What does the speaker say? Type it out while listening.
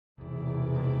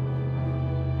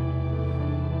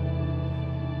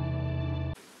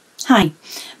Hi,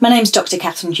 my name's Dr.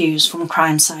 Catherine Hughes from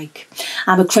Crime Psych.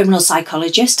 I'm a criminal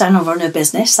psychologist and I run a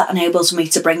business that enables me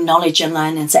to bring knowledge and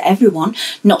learning to everyone,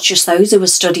 not just those who are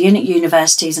studying at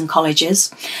universities and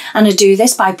colleges. And I do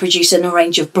this by producing a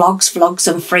range of blogs,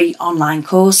 vlogs and free online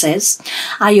courses.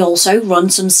 I also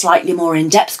run some slightly more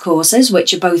in-depth courses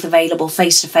which are both available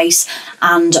face-to-face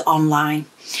and online.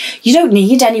 You don't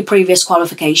need any previous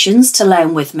qualifications to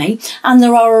learn with me, and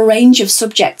there are a range of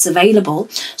subjects available,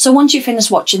 so once you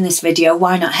finish watching this video,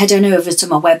 why not head on over to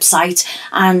my website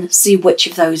and see which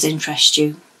of those interest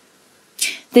you.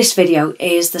 This video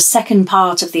is the second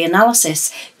part of the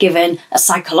analysis given a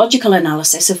psychological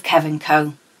analysis of Kevin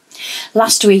Coe.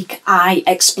 Last week I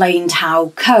explained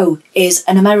how Coe is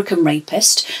an American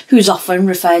rapist who's often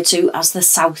referred to as the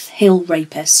South Hill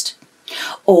rapist.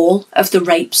 All of the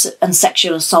rapes and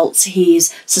sexual assaults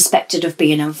he's suspected of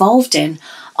being involved in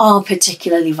are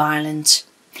particularly violent.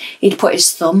 He'd put his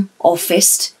thumb or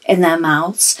fist in their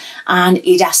mouths and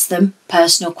he'd ask them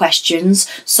personal questions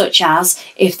such as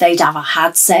if they'd ever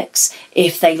had sex,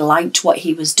 if they liked what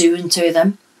he was doing to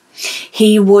them.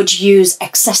 He would use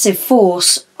excessive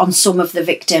force on some of the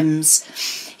victims.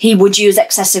 He would use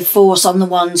excessive force on the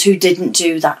ones who didn't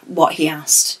do what he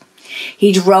asked.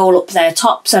 He'd roll up their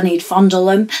tops and he'd fondle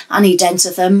them and he'd enter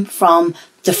them from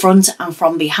the front and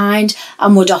from behind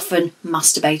and would often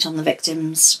masturbate on the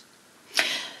victims.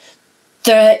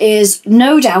 There is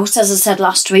no doubt, as I said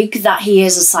last week, that he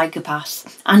is a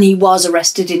psychopath and he was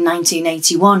arrested in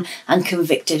 1981 and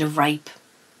convicted of rape.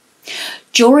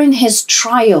 During his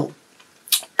trial,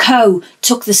 Coe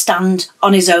took the stand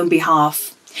on his own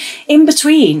behalf. In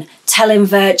between telling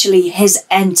virtually his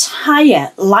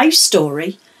entire life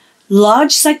story,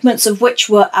 large segments of which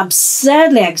were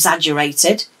absurdly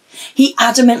exaggerated, he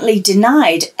adamantly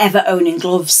denied ever owning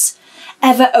gloves,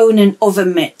 ever owning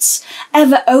oven mitts,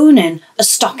 ever owning a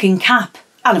stocking cap,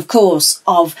 and of course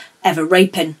of ever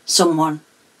raping someone.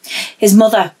 His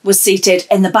mother was seated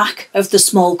in the back of the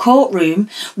small courtroom,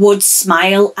 would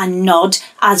smile and nod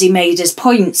as he made his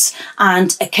points,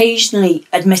 and occasionally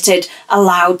admitted a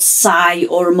loud sigh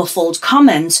or a muffled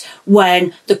comment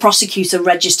when the prosecutor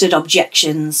registered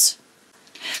objections.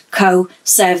 Coe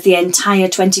served the entire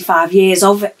 25 years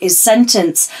of his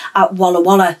sentence at Walla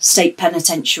Walla State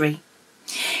Penitentiary.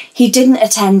 He didn't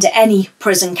attend any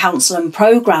prison counselling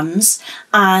programmes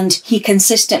and he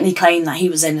consistently claimed that he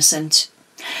was innocent.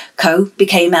 Coe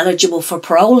became eligible for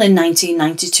parole in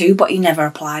 1992, but he never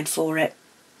applied for it.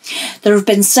 There have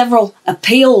been several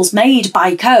appeals made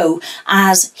by Coe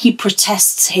as he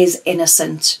protests his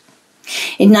innocence.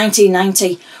 In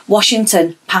 1990,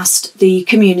 Washington passed the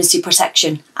Community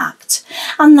Protection Act,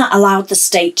 and that allowed the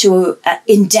state to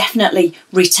indefinitely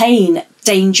retain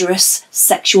dangerous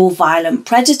sexual violent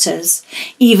predators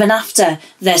even after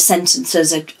their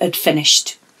sentences had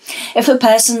finished. If a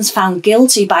person's found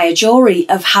guilty by a jury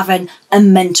of having a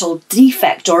mental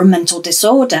defect or a mental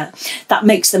disorder that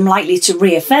makes them likely to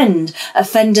reoffend,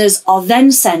 offenders are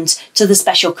then sent to the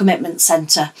Special Commitment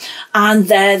Centre, and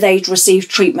there they'd receive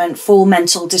treatment for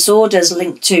mental disorders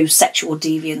linked to sexual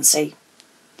deviancy.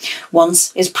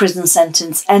 Once his prison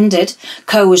sentence ended,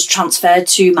 Coe was transferred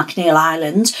to McNeil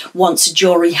Island. Once a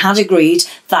jury had agreed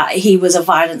that he was a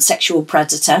violent sexual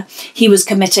predator, he was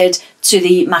committed to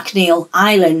the McNeil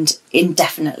Island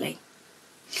indefinitely.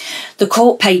 The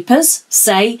court papers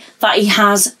say that he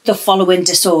has the following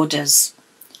disorders: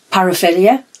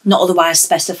 paraphilia, not otherwise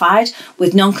specified,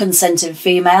 with non-consenting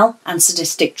female and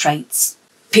sadistic traits;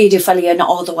 paedophilia, not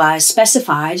otherwise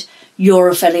specified,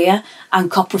 urophilia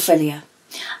and coprophilia,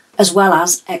 as well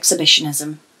as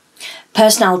exhibitionism;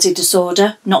 personality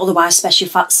disorder, not otherwise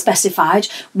specified,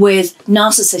 with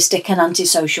narcissistic and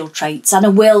antisocial traits, and I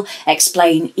will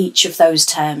explain each of those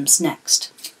terms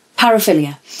next.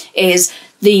 Paraphilia is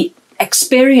the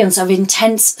experience of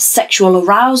intense sexual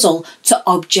arousal to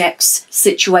objects,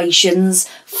 situations,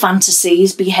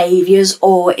 fantasies, behaviours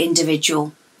or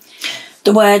individual.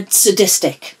 The word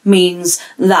sadistic means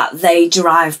that they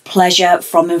derive pleasure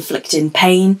from inflicting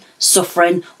pain,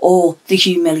 suffering or the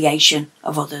humiliation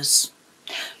of others.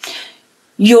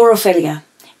 Urophilia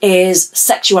is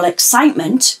sexual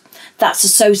excitement that's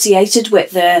associated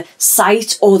with the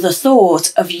sight or the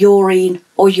thought of urine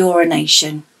or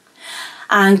urination.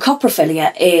 And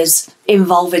coprophilia is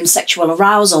involving sexual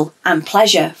arousal and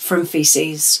pleasure from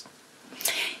faeces.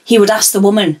 He would ask the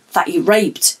woman that he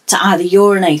raped to either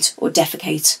urinate or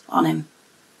defecate on him.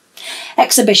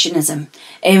 Exhibitionism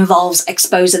involves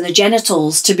exposing the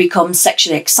genitals to become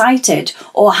sexually excited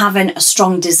or having a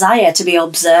strong desire to be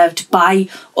observed by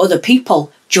other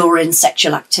people during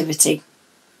sexual activity.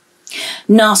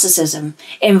 Narcissism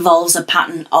involves a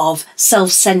pattern of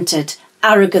self-centered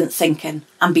arrogant thinking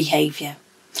and behaviour.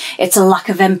 It's a lack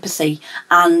of empathy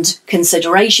and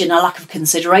consideration, a lack of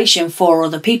consideration for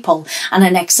other people, and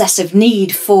an excessive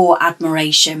need for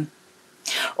admiration.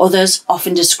 Others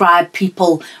often describe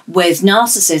people with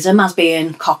narcissism as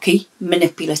being cocky,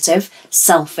 manipulative,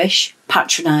 selfish,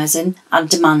 patronising and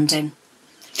demanding.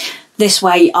 This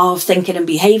way of thinking and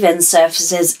behaving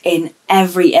surfaces in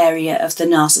every area of the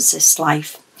narcissist's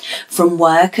life, from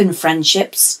work and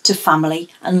friendships to family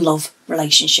and love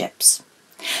relationships.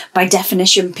 By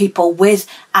definition, people with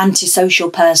antisocial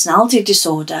personality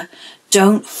disorder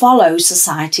don't follow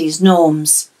society's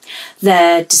norms.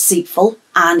 They're deceitful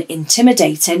and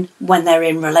intimidating when they're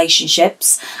in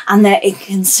relationships, and they're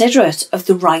inconsiderate of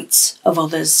the rights of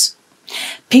others.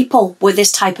 People with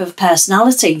this type of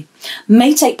personality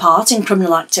may take part in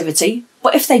criminal activity,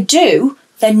 but if they do,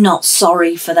 they're not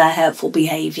sorry for their hurtful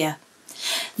behaviour.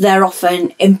 They're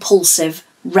often impulsive,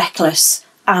 reckless,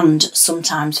 and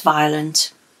sometimes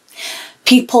violent.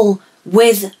 People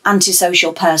with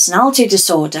antisocial personality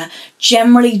disorder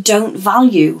generally don't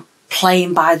value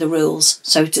playing by the rules,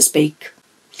 so to speak.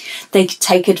 They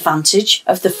take advantage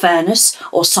of the fairness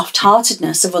or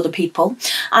soft-heartedness of other people,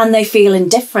 and they feel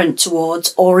indifferent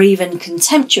towards or even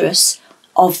contemptuous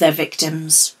of their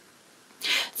victims.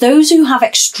 Those who have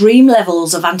extreme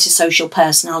levels of antisocial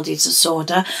personality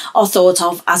disorder are thought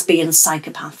of as being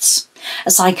psychopaths.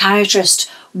 A psychiatrist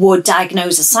would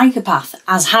diagnose a psychopath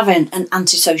as having an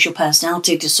antisocial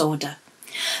personality disorder.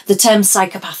 The term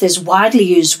psychopath is widely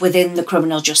used within the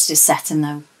criminal justice setting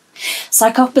though.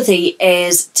 Psychopathy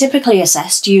is typically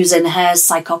assessed using Hare's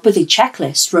psychopathy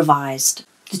checklist revised.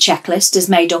 The checklist is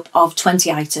made up of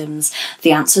 20 items.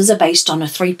 The answers are based on a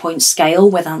 3-point scale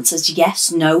with answers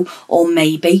yes, no or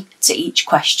maybe to each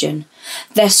question.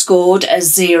 They're scored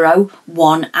as 0,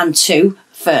 1 and 2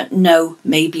 for no,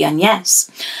 maybe and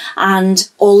yes. And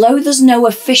although there's no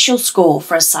official score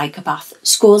for a psychopath,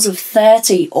 scores of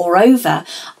 30 or over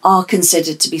are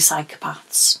considered to be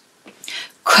psychopaths.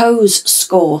 Coe's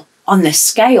score on this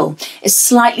scale is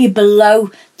slightly below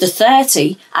the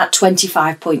 30 at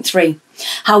 25.3.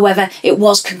 However, it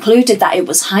was concluded that it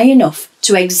was high enough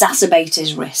to exacerbate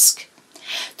his risk.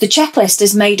 The checklist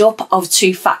is made up of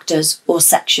 2 factors or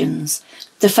sections.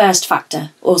 The first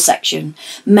factor or section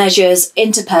measures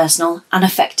interpersonal and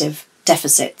affective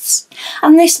deficits.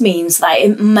 And this means that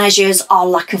it measures our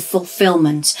lack of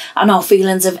fulfilment and our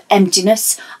feelings of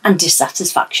emptiness and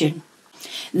dissatisfaction.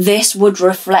 This would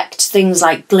reflect things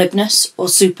like glibness or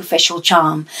superficial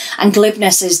charm, and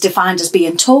glibness is defined as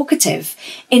being talkative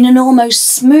in an almost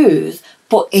smooth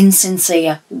but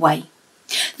insincere way.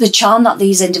 The charm that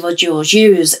these individuals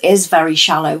use is very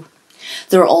shallow.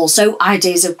 There are also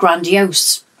ideas of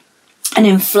grandiose, an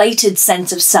inflated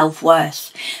sense of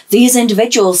self-worth. These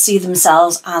individuals see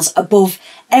themselves as above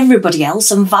everybody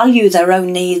else and value their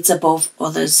own needs above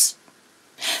others.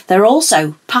 They're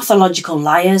also pathological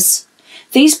liars.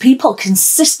 These people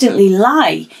consistently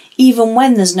lie even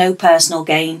when there's no personal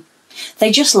gain. They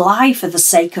just lie for the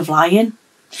sake of lying.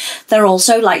 They're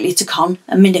also likely to con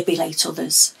and manipulate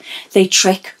others. They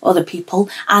trick other people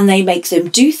and they make them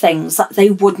do things that they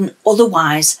wouldn't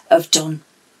otherwise have done.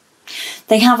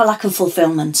 They have a lack of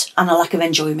fulfilment and a lack of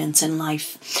enjoyment in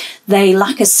life. They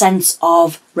lack a sense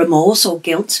of remorse or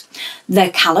guilt. They're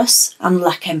callous and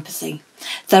lack empathy.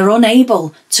 They're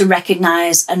unable to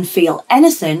recognise and feel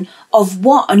anything of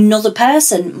what another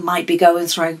person might be going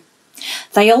through.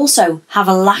 They also have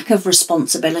a lack of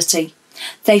responsibility.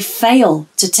 They fail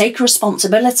to take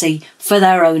responsibility for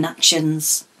their own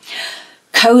actions.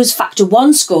 Coe's Factor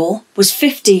 1 score was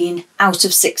 15 out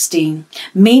of 16,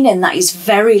 meaning that he's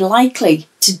very likely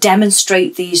to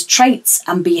demonstrate these traits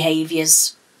and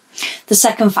behaviours. The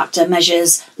second factor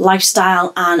measures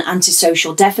lifestyle and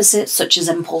antisocial deficits such as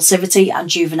impulsivity and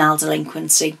juvenile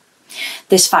delinquency.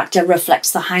 This factor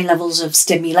reflects the high levels of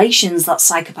stimulations that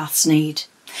psychopaths need.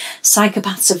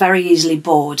 Psychopaths are very easily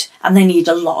bored and they need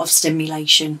a lot of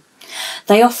stimulation.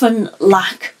 They often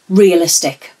lack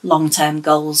realistic long-term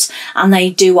goals and they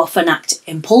do often act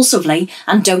impulsively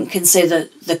and don't consider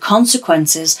the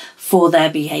consequences for their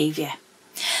behaviour.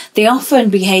 They often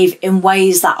behave in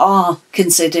ways that are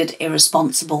considered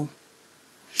irresponsible.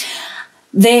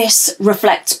 This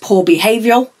reflects poor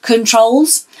behavioural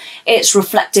controls. It's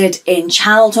reflected in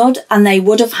childhood and they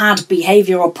would have had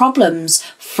behavioural problems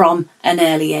from an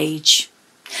early age.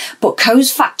 But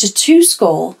Coe's Factor 2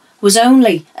 score was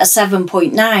only a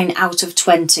 7.9 out of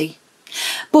 20.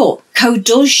 But Coe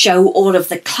does show all of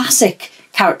the classic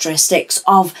characteristics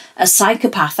of a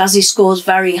psychopath as he scores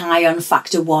very high on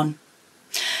Factor 1.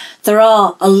 There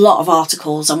are a lot of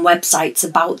articles and websites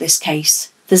about this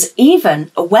case. There's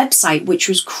even a website which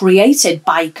was created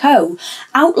by Coe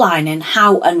outlining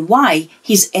how and why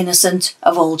he's innocent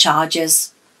of all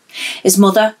charges. His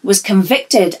mother was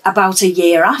convicted about a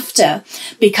year after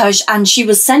and she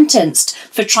was sentenced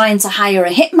for trying to hire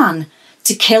a hitman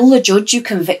to kill the judge who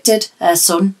convicted her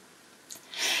son.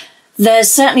 There's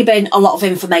certainly been a lot of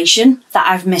information that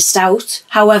I've missed out.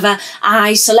 However,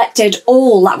 I selected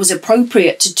all that was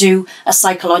appropriate to do a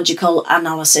psychological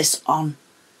analysis on.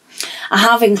 I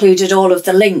have included all of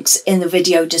the links in the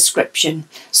video description,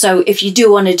 so if you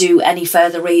do want to do any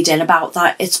further reading about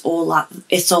that, it's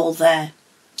all there.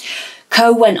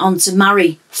 Coe went on to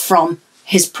marry from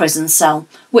his prison cell,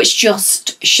 which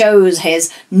just shows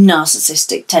his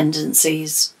narcissistic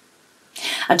tendencies.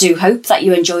 I do hope that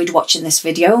you enjoyed watching this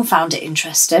video and found it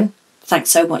interesting. Thanks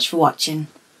so much for watching.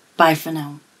 Bye for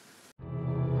now.